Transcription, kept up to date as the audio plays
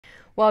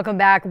Welcome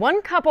back.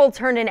 One couple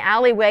turned an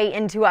alleyway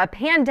into a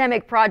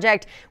pandemic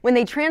project when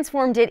they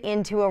transformed it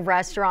into a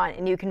restaurant,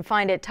 and you can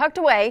find it tucked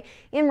away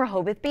in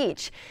Rehoboth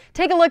Beach.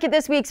 Take a look at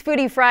this week's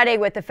Foodie Friday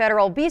with the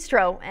Federal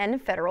Bistro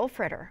and Federal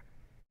Fritter.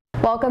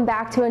 Welcome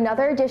back to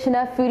another edition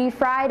of Foodie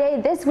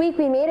Friday. This week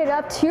we made it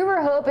up to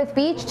Rehoboth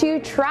Beach to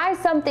try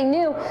something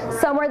new,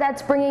 somewhere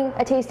that's bringing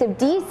a taste of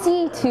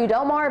DC to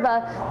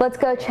Delmarva. Let's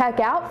go check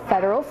out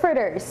Federal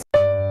Fritters.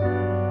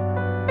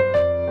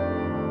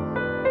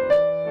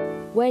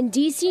 When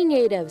DC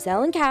natives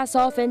Ellen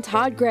Kassoff and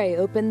Todd Gray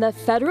opened the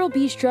Federal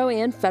Bistro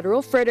and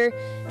Federal Fritter,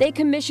 they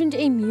commissioned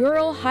a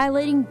mural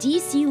highlighting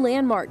DC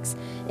landmarks,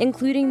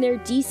 including their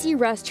DC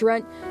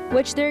restaurant,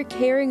 which they're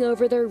carrying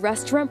over their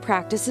restaurant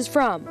practices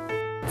from.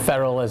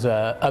 Federal is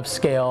a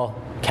upscale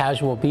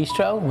casual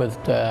bistro with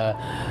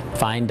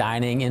fine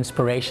dining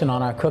inspiration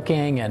on our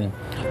cooking and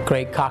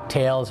great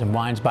cocktails and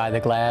wines by the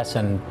glass,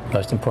 and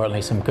most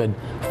importantly, some good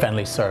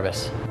friendly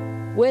service.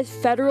 With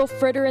Federal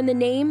Fritter in the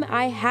name,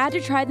 I had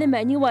to try the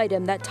menu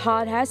item that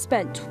Todd has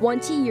spent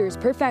 20 years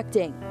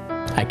perfecting.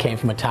 I came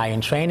from Italian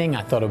training.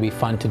 I thought it would be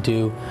fun to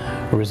do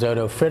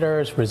risotto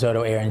fritters,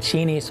 risotto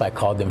arancini, so I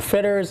called them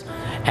fritters,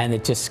 and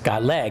it just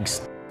got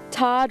legs.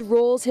 Todd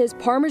rolls his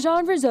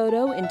Parmesan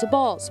risotto into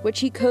balls,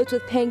 which he coats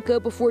with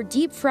panko before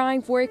deep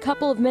frying for a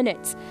couple of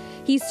minutes.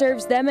 He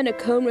serves them in a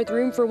cone with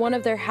room for one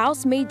of their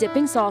house-made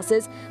dipping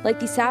sauces, like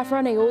the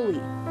saffron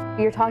aioli.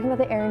 You're talking about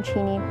the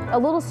arancini, a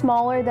little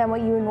smaller than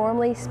what you would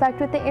normally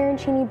expect with the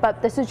arancini, but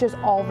this is just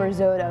all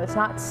risotto. It's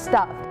not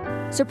stuffed.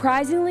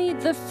 Surprisingly,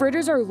 the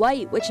fritters are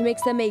light, which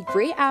makes them a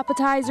great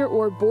appetizer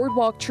or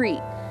boardwalk treat.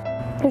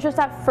 It's just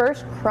that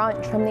first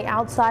crunch from the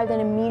outside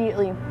that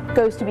immediately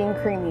goes to being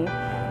creamy.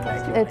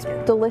 It's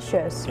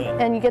delicious.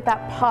 And you get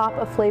that pop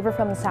of flavor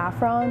from the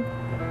saffron.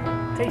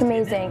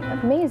 Amazing,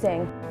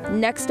 amazing.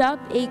 Next up,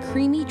 a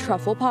creamy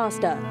truffle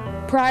pasta.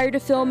 Prior to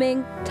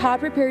filming,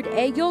 Todd prepared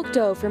egg yolk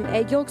dough from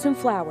egg yolks and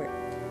flour.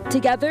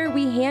 Together,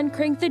 we hand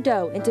cranked the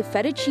dough into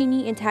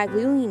fettuccine and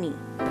tagliolini.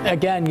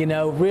 Again, you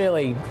know,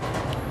 really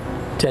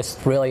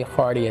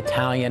hearty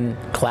Italian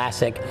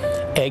classic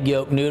egg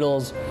yolk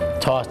noodles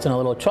tossed in a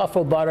little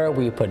truffle butter.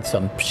 We put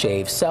some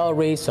shaved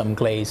celery, some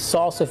glazed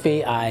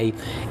salsify. I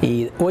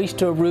eat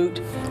oyster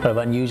root, sort of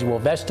unusual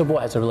vegetable,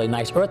 has a really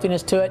nice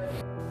earthiness to it.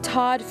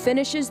 Todd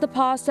finishes the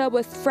pasta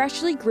with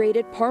freshly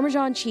grated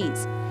Parmesan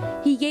cheese.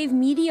 He gave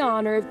me the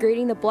honor of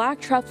grating the black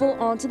truffle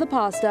onto the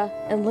pasta,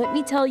 and let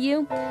me tell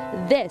you,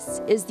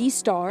 this is the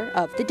star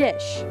of the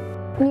dish.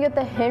 You get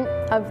the hint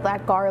of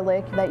that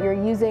garlic that you're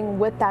using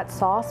with that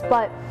sauce,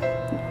 but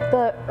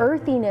the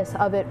earthiness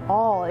of it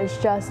all is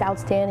just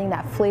outstanding,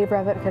 that flavor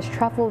of it, because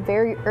truffle,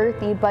 very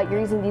earthy, but you're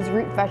using these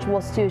root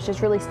vegetables too. It's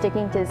just really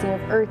sticking to this theme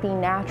of earthy,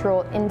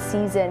 natural, in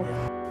season.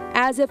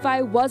 As if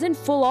I wasn't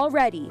full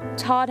already,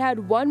 Todd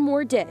had one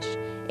more dish,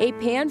 a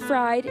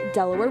pan-fried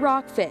Delaware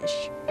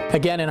rockfish.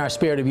 Again, in our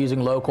spirit of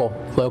using local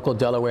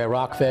Delaware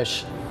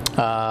rockfish,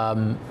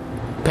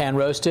 pan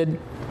roasted.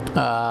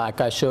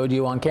 Like I showed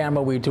you on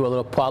camera, we do a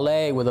little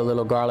poêlée with a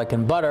little garlic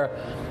and butter,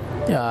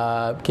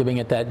 giving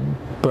it that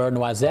beurre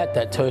noisette,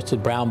 that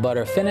toasted brown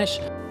butter finish.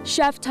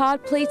 Chef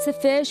Todd plates the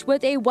fish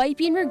with a white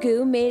bean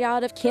ragu made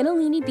out of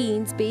cannellini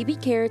beans, baby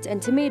carrots,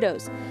 and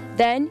tomatoes.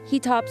 Then he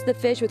tops the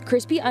fish with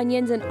crispy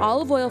onions and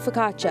olive oil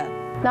focaccia.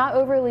 Not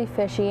overly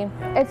fishy.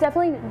 It's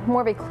definitely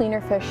more of a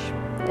cleaner fish.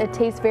 It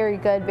tastes very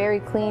good,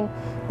 very clean,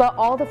 but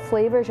all the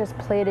flavors just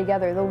play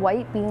together. The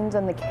white beans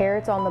and the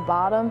carrots on the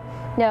bottom,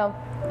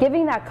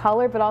 giving that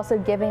color, but also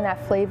giving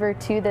that flavor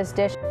to this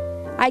dish.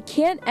 I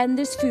can't end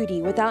this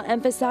foodie without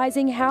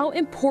emphasizing how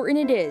important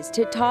it is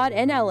to Todd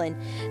and Ellen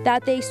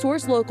that they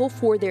source local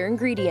for their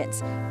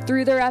ingredients.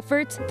 Through their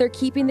efforts, they're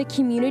keeping the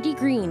community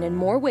green in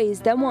more ways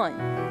than one.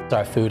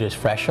 Our food is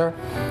fresher,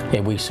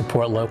 and we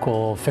support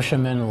local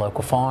fishermen,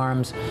 local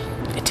farms.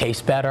 It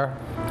tastes better,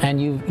 and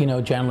you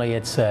know, generally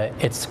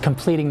it's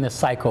completing the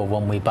cycle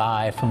when we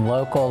buy from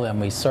local and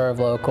we serve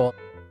local.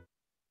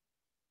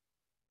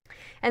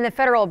 And the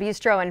Federal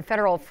Bistro and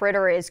Federal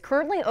Fritter is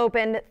currently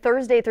open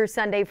Thursday through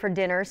Sunday for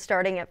dinner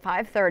starting at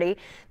 5:30.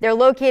 They're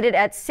located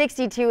at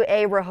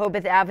 62A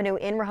Rehoboth Avenue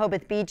in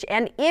Rehoboth Beach.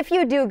 And if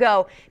you do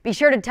go, be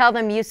sure to tell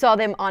them you saw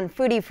them on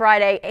Foodie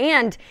Friday.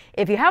 And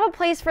if you have a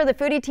place for the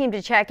foodie team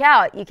to check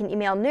out, you can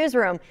email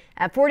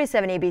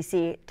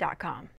newsroom@47abc.com.